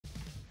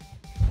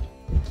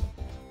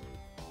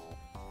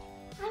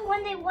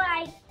wonder what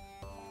I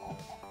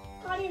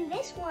got in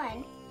this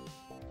one.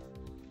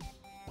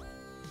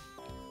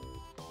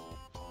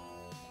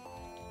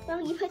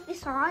 Will you put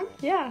this on?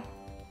 Yeah.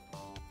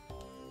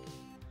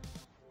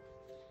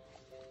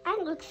 That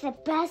looks the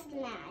best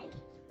now.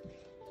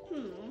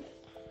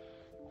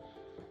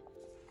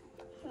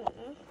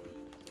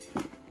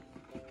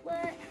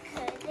 What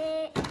could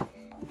it?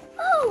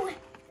 Oh!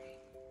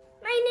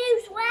 My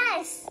new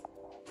dress!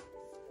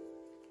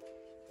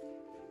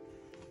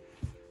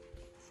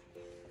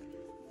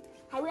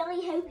 I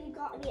really hope you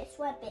got me a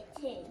sweatbit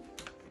too.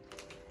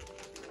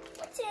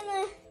 What's in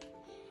a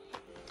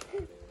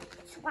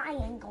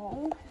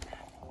triangle?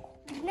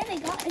 I've never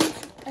got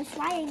a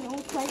triangle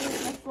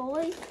present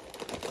before.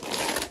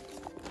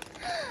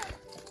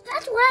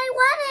 That's what I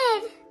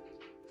wanted!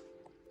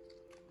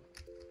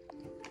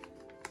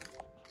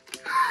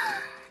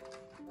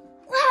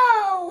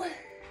 Whoa!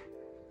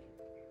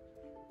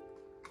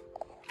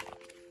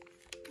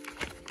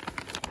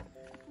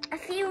 A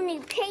few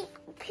new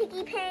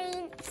piggy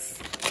paints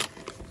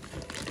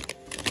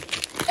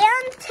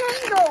and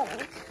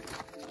tangles.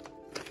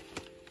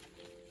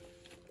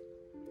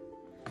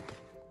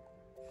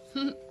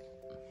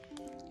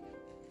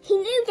 He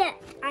knew that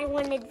I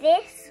wanted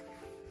this.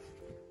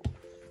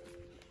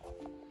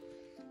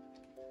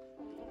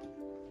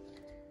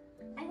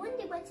 I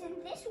wonder what's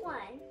in this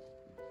one.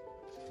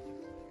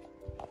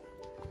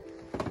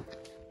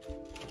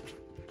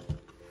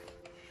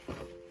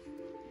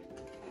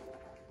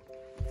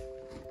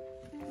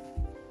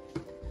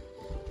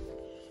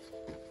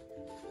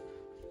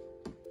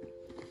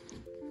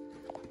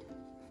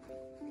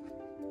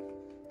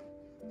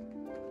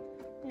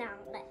 Now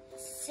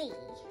let's see.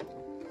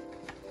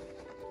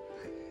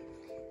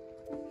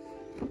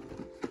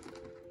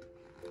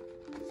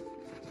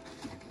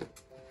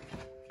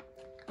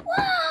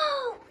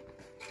 Whoa!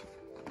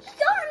 He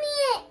got me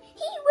it!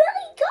 He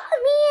really got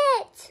me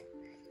it!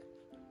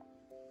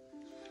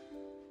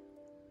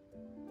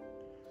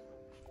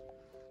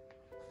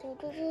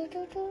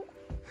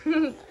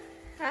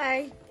 Hi.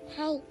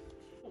 Hi. I'm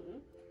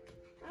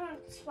going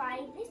to try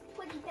this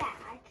pretty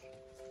bag.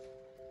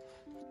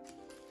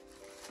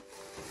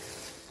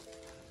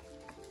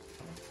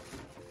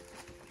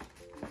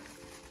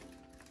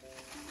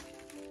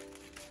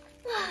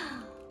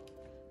 Wow.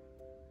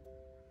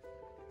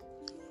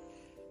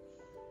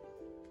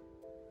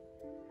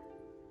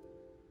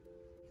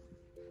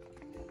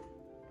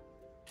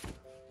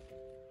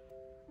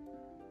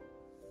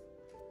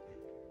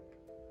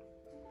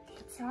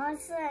 It's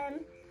awesome.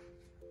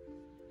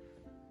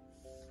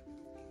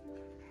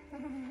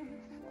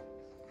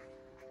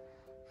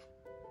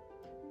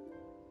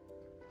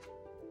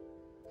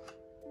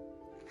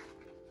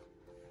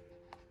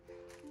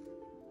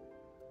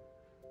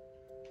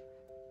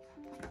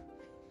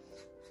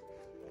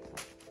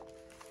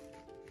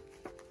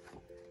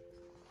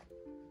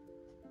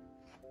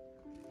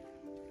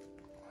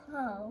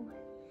 Oh,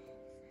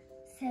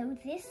 so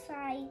this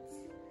side's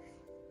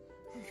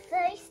the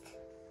first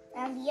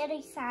and the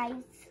other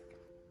side's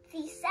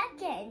the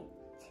second.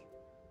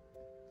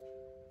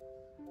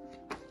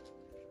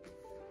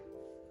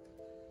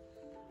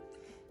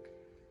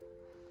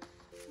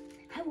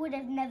 I would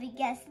have never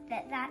guessed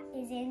that that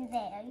is in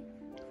there.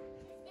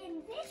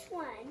 In this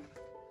one,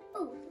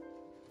 oh,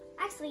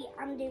 actually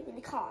I'm doing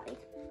the card.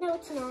 No,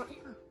 it's not.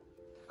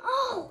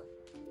 Oh!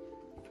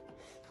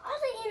 Are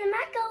they in a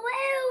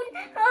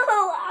macaroon?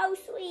 Oh, how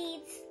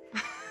sweet.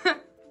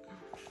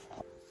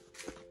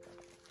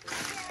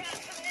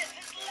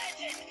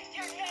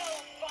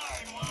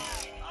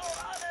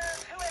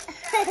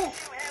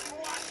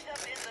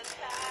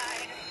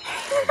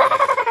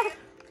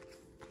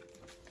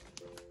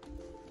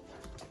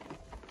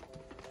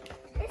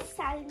 This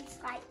sounds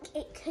like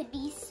it could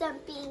be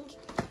something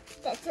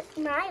that's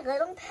My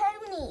Little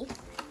Pony.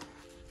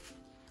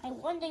 I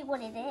wonder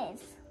what it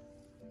is.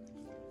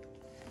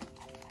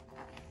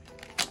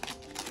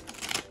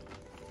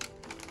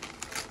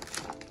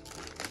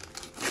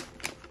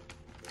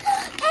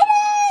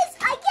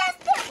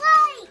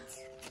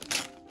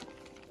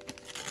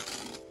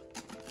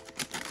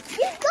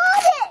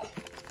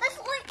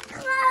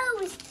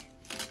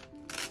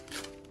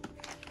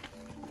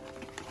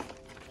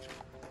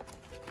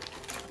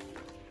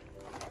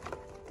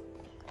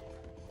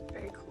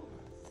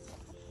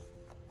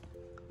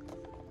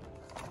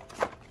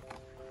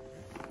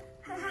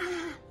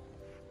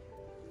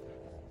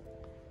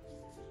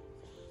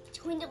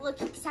 Going to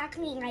look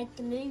exactly like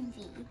the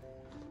movie.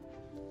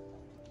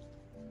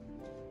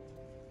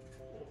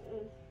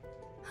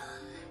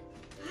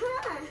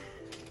 Huh.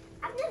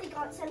 I've never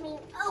got something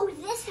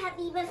this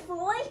heavy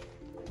before.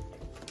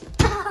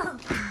 Oh.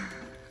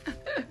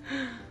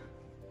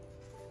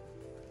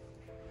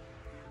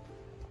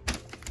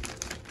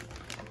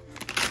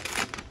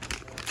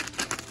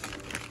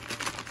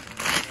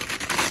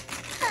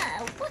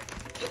 What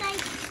can I...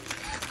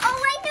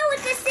 Oh, I know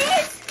what this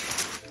is!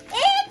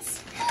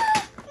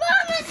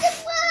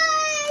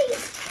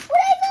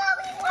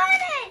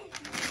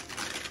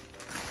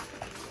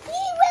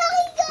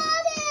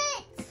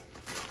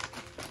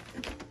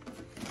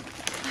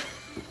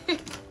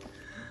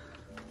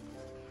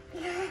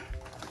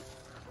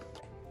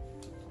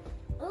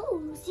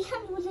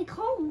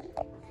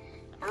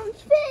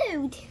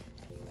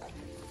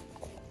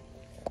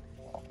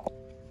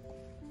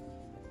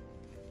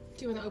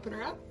 Do you want to open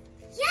her up?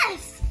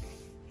 Yes!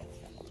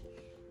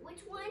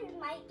 Which one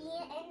might be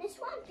in the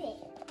swamp pit?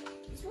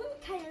 This one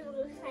kind of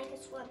looks like a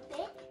swamp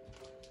pit.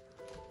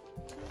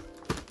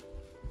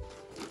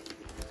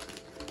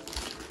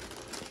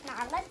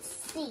 Now let's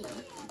see.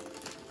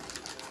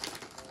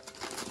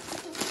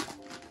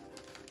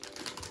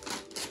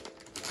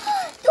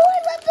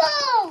 Toilet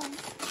bowls!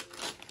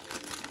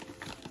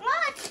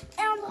 Lots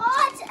and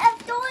lots of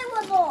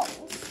toilet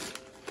bowls.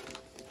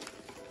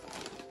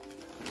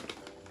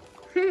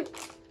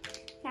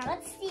 Now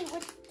let's see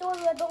which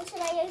toilet bowl should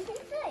I open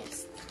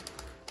first.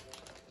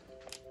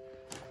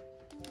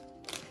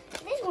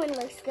 This one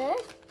looks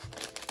good.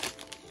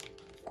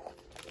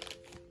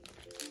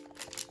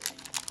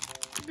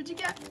 What'd you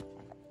get?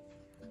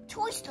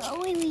 Toy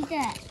Story we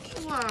get.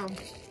 Wow.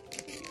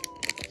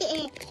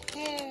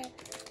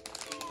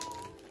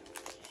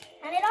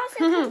 And it also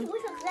comes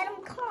with a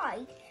little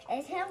card.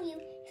 It tells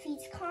you if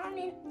he's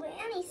common with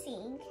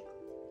anything.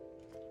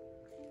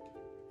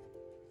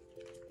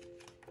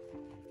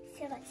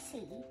 So let's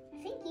see. I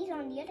think he's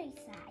on the other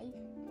side.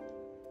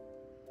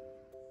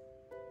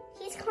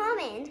 He's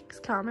common. It's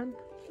common.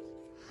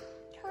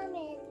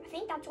 Common. I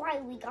think that's why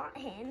we got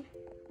him.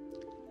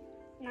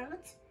 Now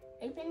let's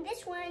open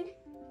this one.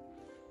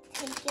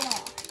 Take it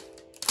off.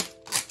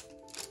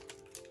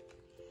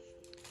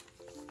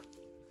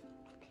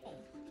 Okay.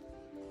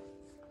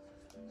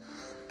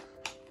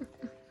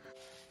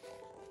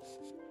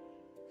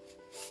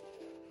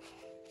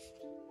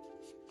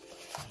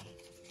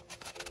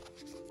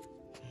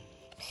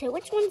 So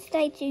which one should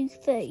I do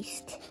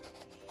first?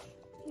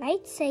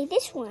 I'd say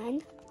this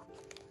one.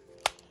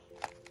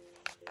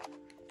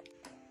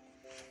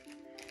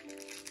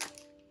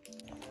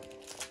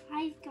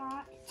 I've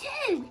got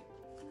two.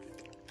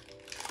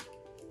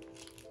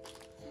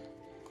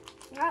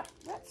 Now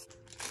let's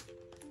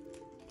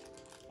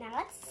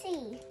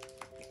see.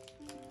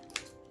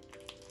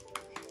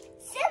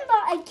 Simba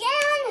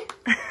again?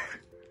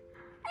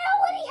 I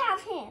already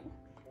have him.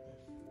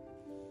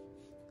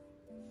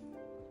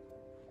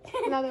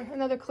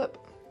 Another clip.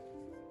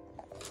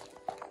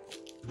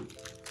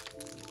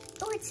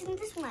 Oh, it's in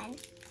this one.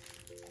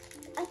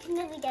 I can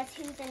never guess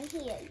who's in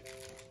here.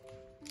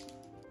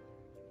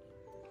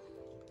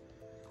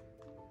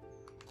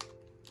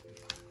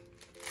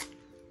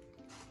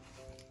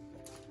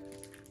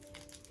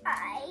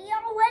 I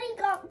already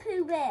got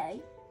Pooh Bear.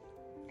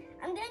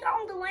 I'm gonna go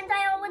on the ones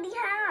I already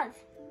have.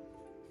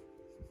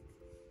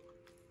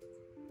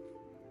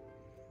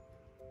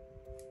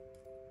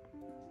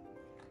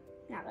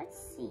 Now let's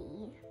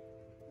see.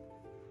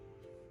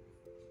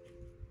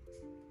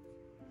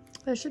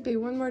 There should be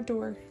one more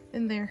door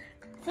in there.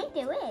 I think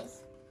there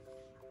is.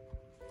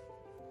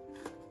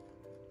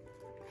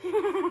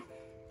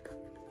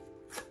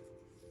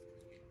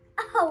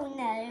 Oh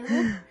no.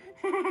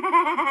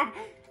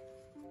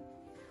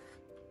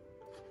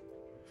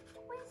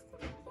 Where's the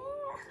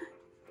bear?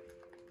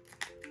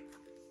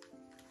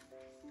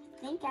 I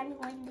think I'm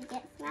going to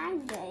get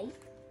Flounder.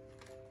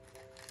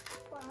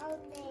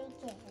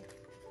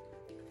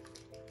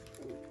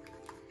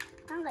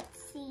 Now let's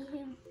see who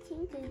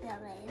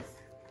Tinkerbell is.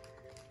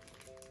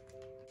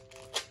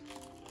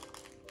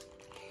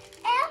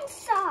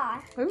 Elsa!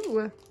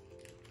 Ooh.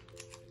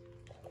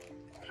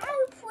 How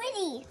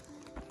pretty!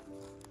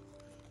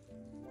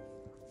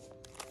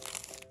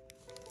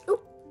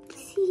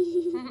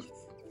 Oopsie.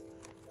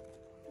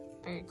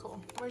 Very cool.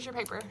 Where's your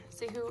paper?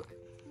 See who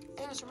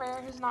is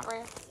rare, who's not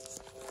rare.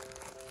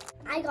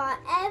 I got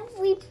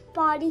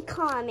everybody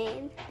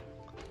common.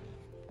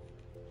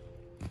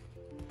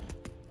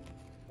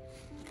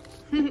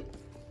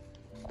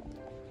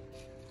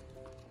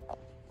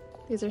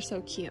 These are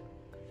so cute.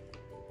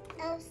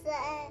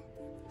 Elsa.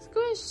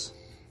 Squish.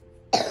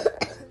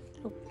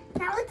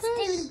 Now let's do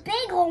the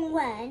big old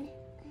one.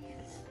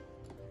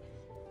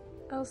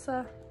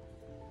 Elsa.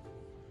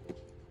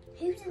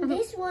 Who's in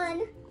this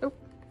one? Oh.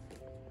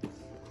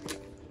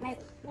 I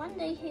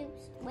wonder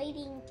who's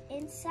waiting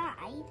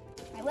inside.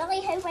 I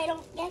really hope I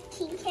don't get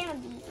King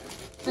Candy.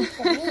 He's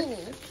the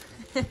meanie.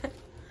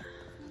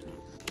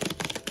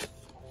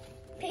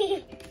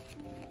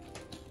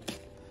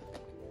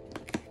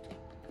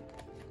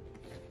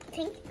 I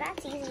think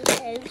that's easy to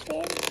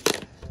open.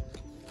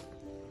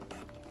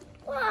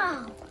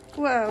 Wow.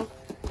 Whoa.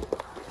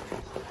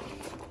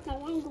 Now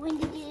I'm going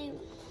to do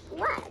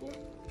one.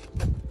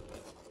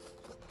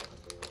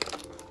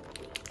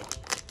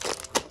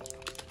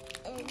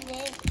 And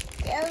then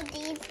go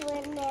deep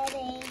one that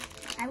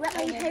I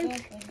really hope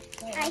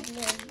I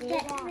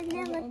get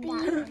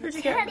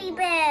Vanellope teddy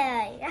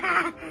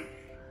bear.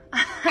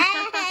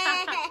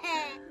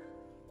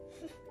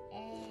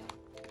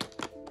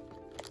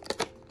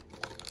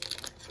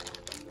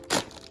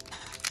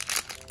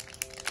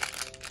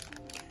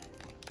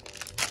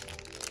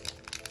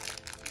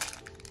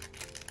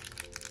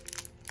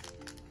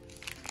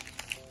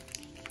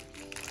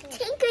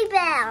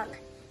 Tinkerbell.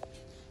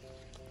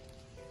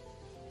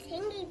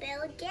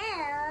 Tinkerbell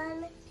again.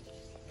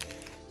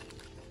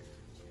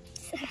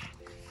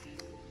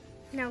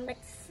 Now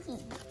let's see.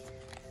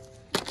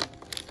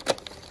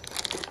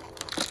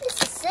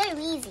 so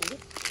easy.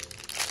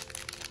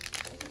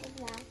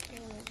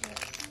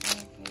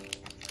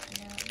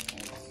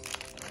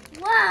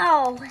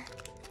 Whoa!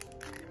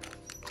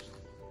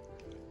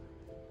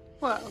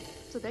 Whoa,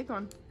 it's a big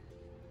one.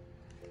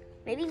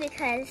 Maybe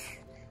because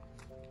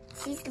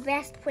she's the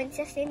best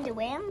princess in the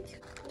world.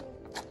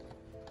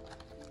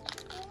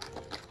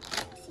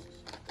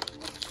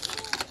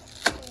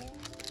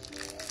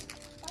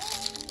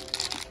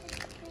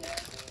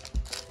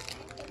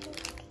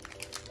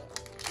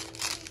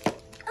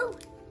 Oh!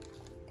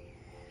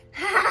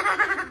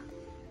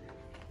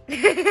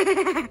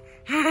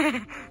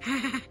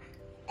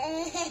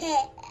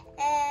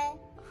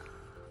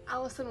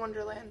 Alice in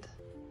Wonderland.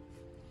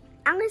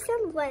 Alice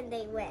in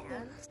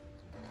Wonderland.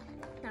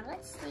 Now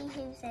let's see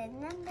who's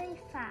in number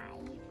 5.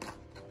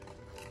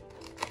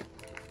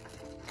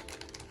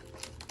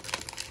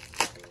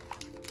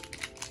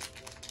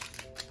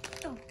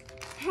 Oh.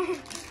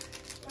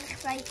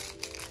 Looks like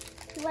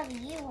whoever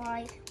you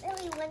are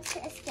really wants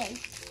to escape.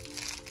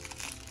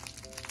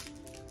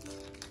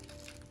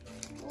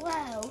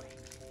 Whoa.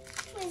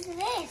 What is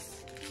this?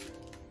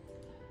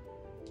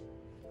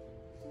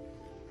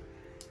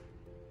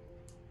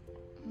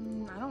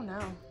 I don't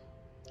know.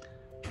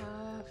 I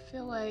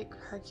feel like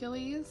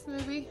Hercules,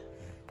 maybe?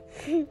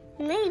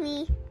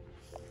 Maybe.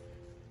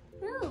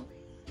 Ooh.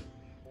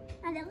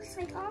 And it looks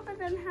like all of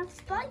them have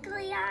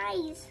sparkly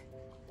eyes.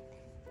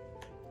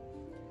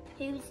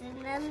 Who's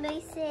in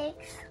number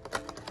 6?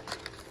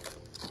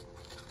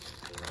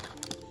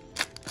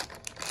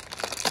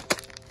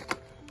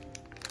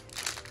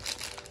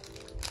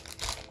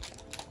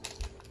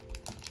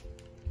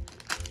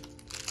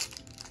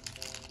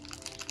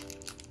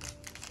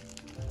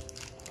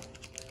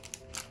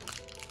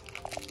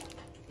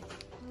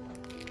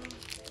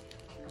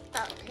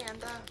 That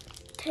panda.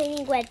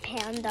 Tiny red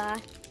panda.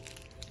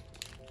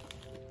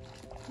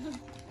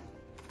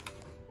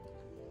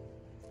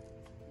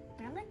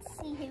 Now let's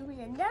see who's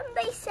in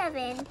number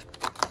 7.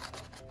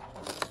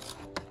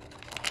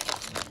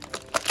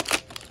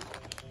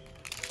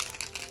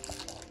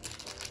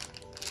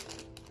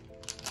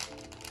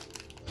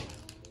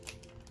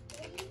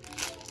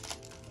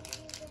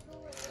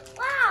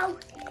 Wow,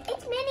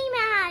 it's Minnie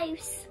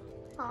Mouse.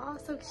 Aw,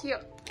 so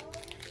cute.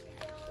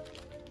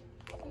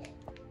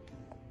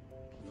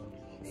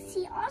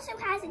 She also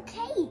has a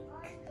cake.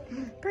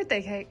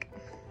 Birthday cake.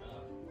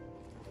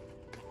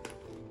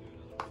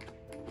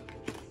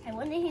 I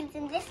wonder who's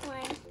in this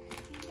one.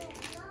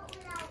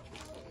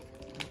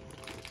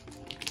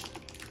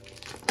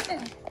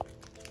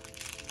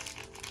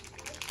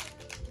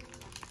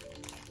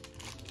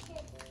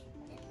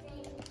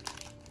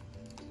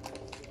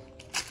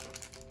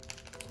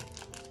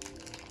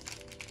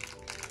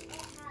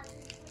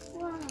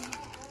 Wow,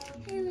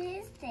 who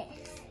is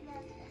this?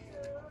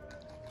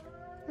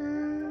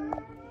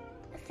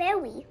 A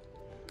fairy.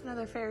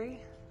 Another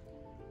fairy.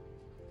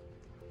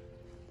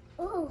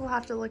 Oh, We'll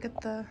have to look at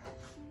the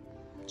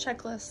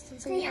checklist and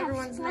they see have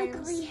everyone's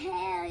sparkly names.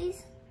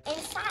 hairs.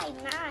 Inside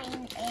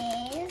mine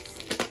is.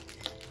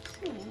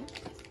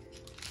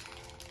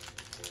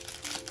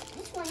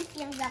 This one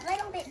feels a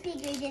little bit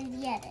bigger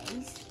than the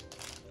others.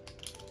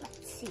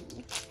 Let's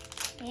see.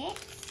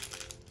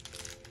 It's.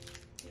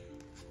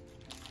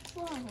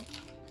 Whoa.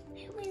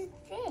 Who is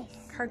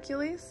this?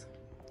 Hercules?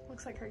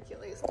 Looks like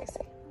Hercules. Let me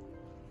see.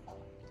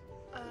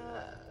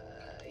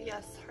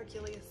 Yes,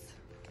 Hercules.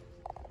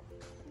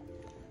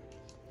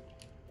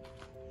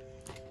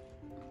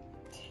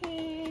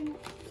 10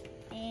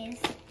 is.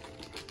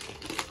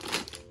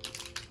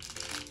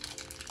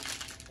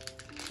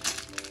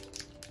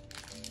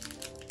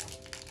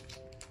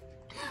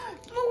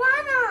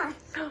 Moana!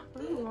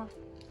 Ooh.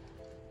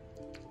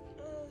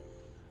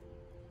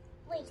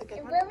 Wait, a good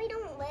it one. really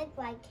don't look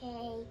like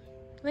a.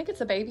 I think it's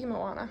a baby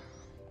Moana.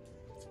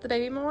 Is it the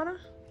baby Moana?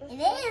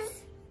 It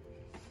is.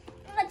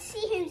 Let's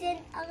see who's in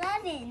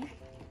 11.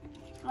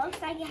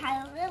 Looks like it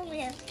has a little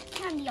bit of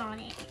candy on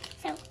it.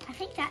 So I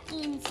think that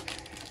means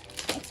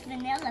it's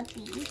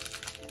Vanellope.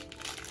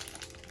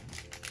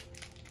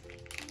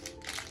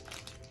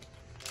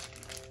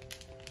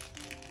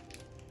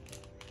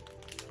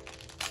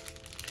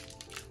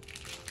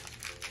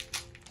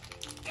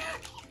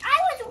 I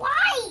was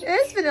right! It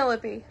is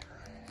Vanellope.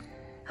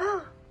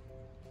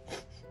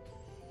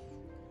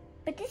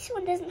 But this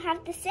one doesn't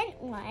have the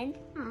scent one.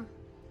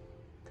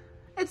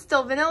 It's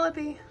still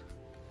Vanellope.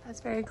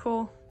 That's very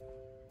cool.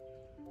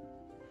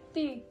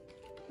 This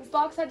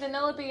box had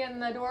Vanellope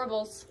and the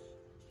Adorables.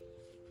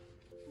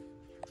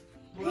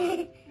 What?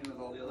 And with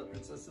all the other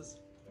princesses?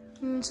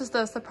 It's just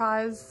a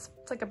surprise.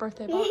 It's like a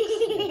birthday box.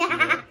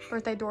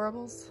 Birthday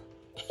Adorables.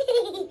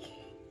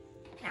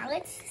 Now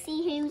let's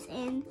see who's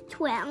in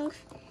 12.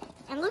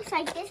 And looks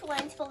like this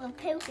one's full of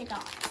polka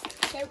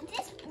dots. So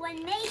this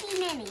one may be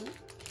Minnie.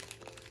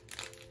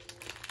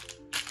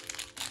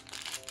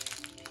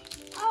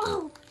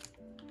 Oh!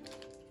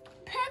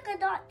 Polka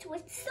dots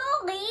with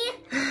Sully!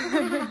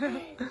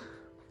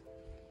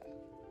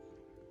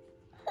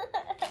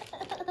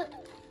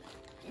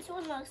 This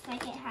one looks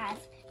like it has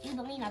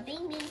Jubilina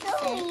Baby.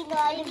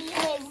 Jubilina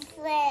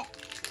Baby.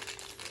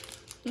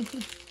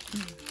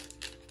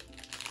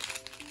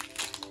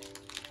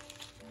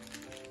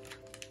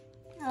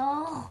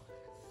 Oh,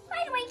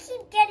 why do I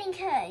keep getting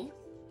her?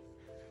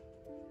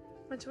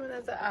 Which one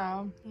is it?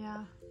 Oh,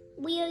 yeah.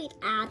 Weird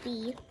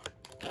Abby.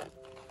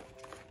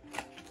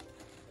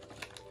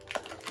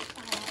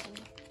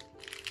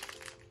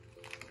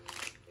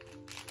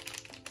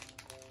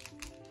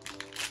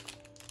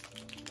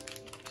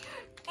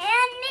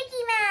 And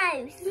Mickey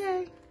Mouse.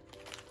 Yay.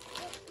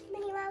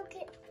 Minnie Mouse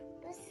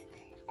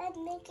and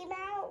Mickey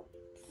Mouse.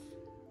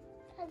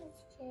 That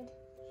is good.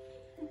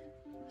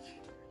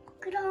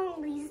 Look at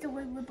all these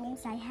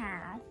deliverbles I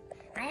have.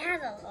 I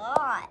have a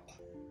lot.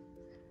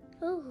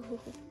 Ooh,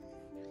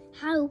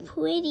 how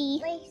pretty.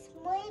 Where's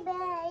my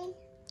bag?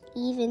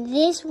 Even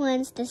this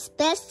one's the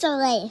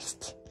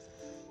specialist.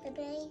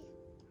 Baby.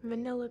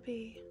 Vanellope.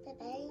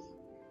 Baby.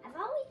 I've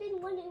always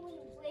been wondering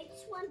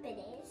which one it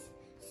is.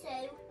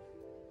 So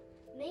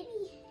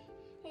maybe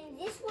in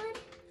this one?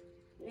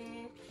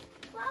 Nah.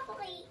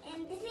 Probably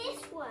in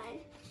this one.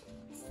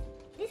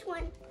 This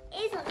one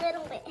is a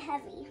little bit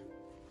heavy.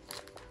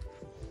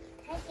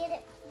 I get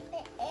it.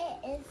 It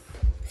is.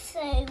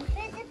 So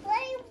but the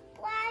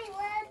black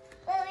one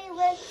really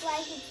looks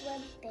like it's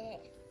one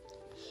bit.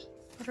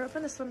 Let her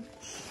open this one.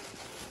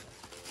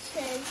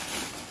 So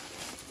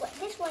what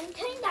this one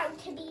turned out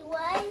to be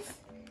was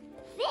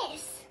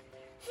this.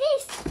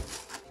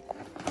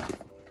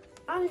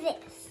 On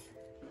this.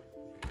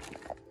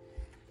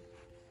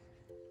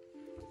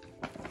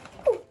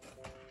 Ooh.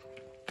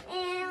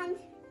 And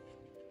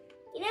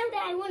you know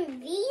that I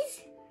wanted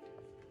these?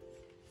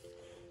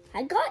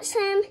 I got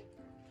some.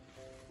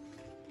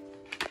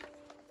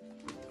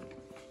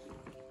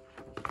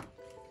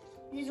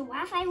 There's a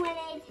wife I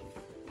wanted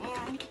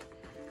and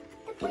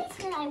the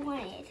bracelet I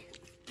wanted.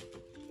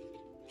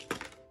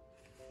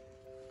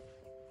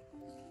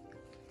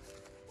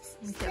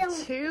 We have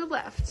 2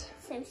 left.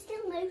 So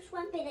still no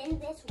Swampert in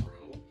this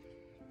one.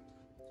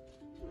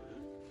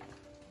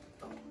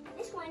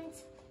 This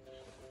one's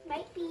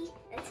might be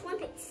a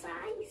Swampert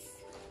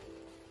size.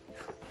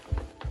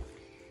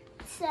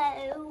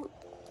 So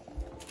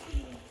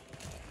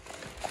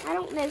I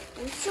don't know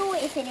for sure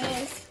if it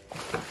is.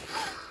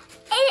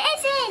 It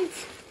isn't!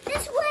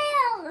 This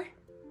will!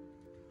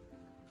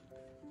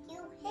 You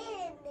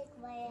hit this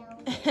will.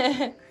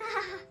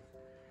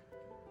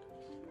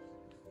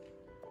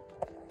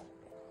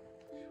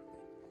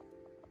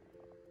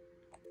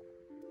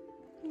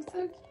 He's so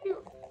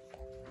cute.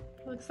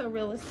 He looks so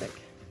realistic.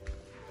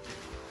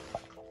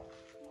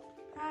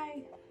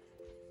 Hi.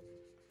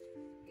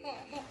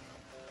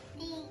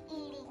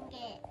 Eating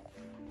it.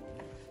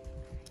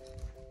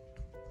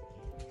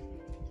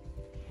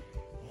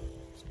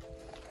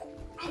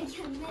 I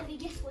can never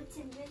guess what's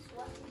in this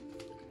one.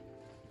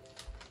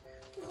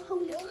 Oh,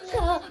 no.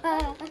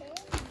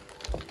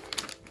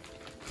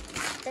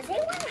 Does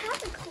anyone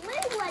have a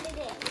clue what it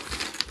is?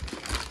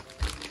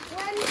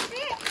 What is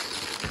it?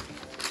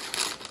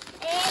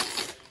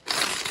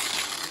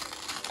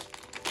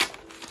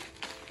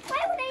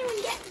 Why would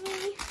anyone get me?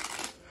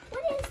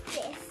 What is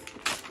this?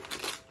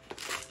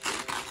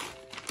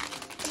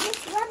 This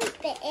one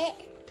bit.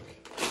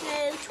 No,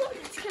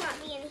 chocolates cannot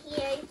be in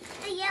here.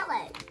 They're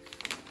yellow.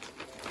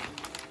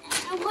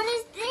 And what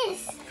is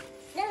this?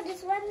 No,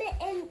 this one bit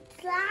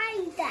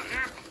inside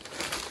that.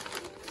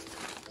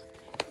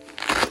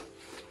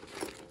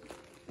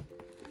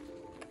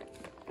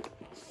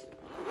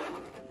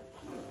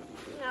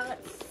 Now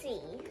let's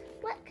see.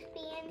 What could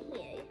be in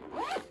here?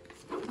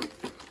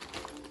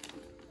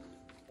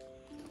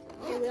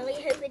 I really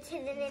hope it's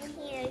hidden in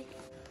here.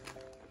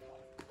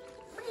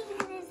 What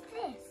even is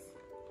this?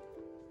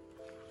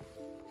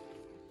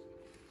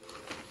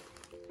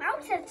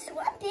 Mouse have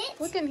Swampert.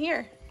 Look in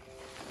here.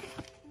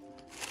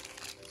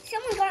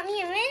 Someone got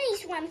me a mini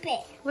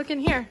Swampert. Look in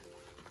here.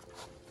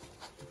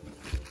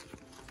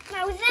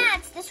 Now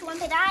that's the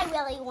Swampert I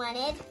really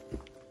wanted.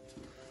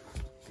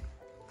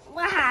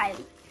 Wow.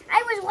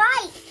 I was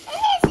right.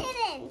 It is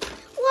hidden.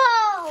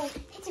 Whoa.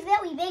 It's a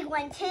very big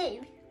one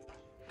too.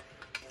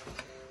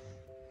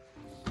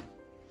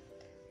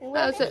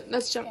 That's it.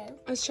 Let's jump.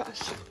 Let's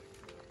Josh.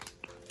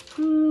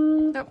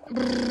 Nope.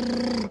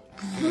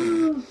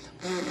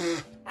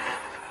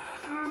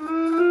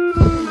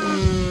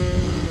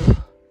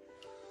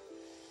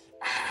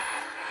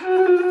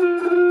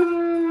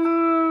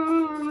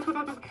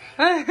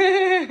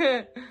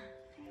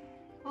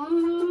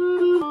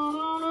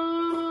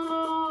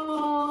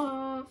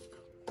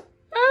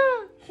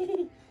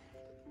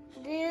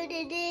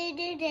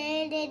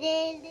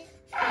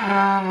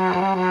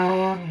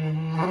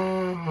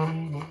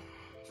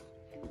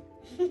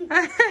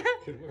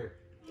 Good work.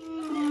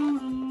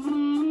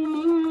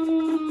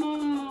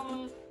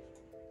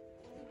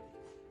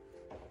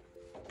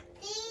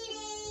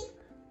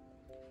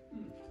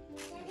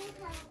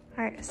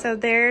 All right, so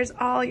there's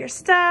all your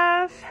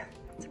stuff.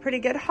 It's a pretty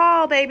good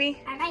haul,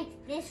 baby. I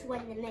like this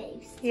one the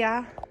most.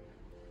 Yeah.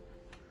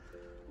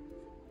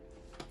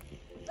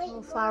 Wait,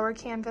 Little flower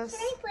canvas.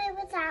 can I play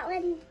with that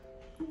one?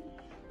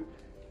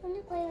 I want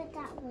to play with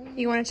that one.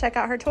 You want to check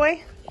out her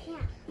toy? Yeah.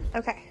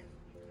 Okay.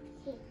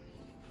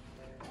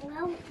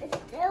 Well, it's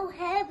so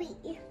heavy.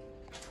 I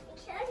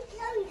can't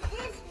carry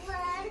this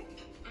one.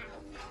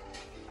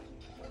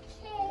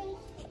 Okay.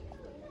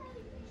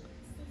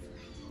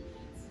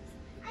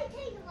 I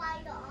take the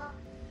light off.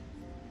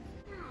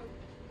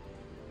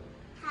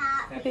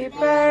 Happy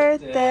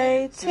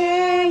birthday to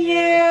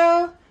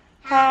you.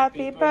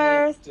 Happy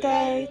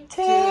birthday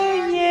to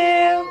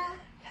you.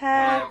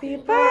 Happy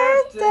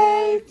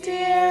birthday,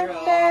 dear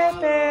Bear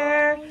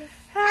Bear.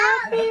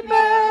 Happy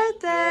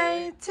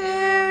birthday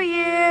to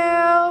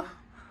you.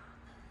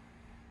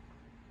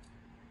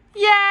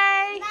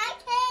 Yay! My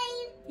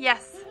cake.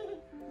 Yes.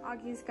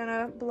 Augie's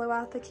gonna blow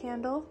out the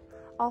candle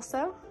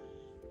also.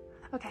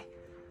 Okay.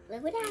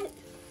 Blow it out.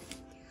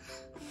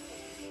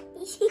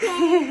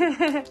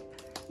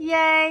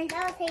 Yay.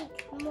 That'll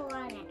take more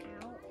on it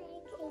out.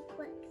 It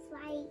looks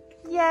like.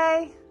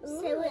 Yay.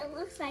 So it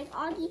looks like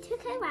Augie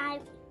took it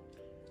out.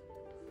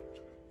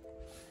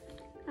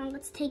 Now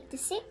let's take the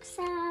 6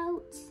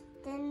 out.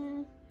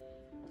 Then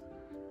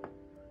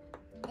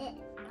it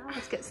out.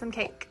 Let's get some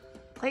cake.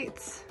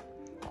 Plates.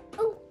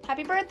 Oh,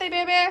 Happy birthday,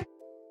 baby.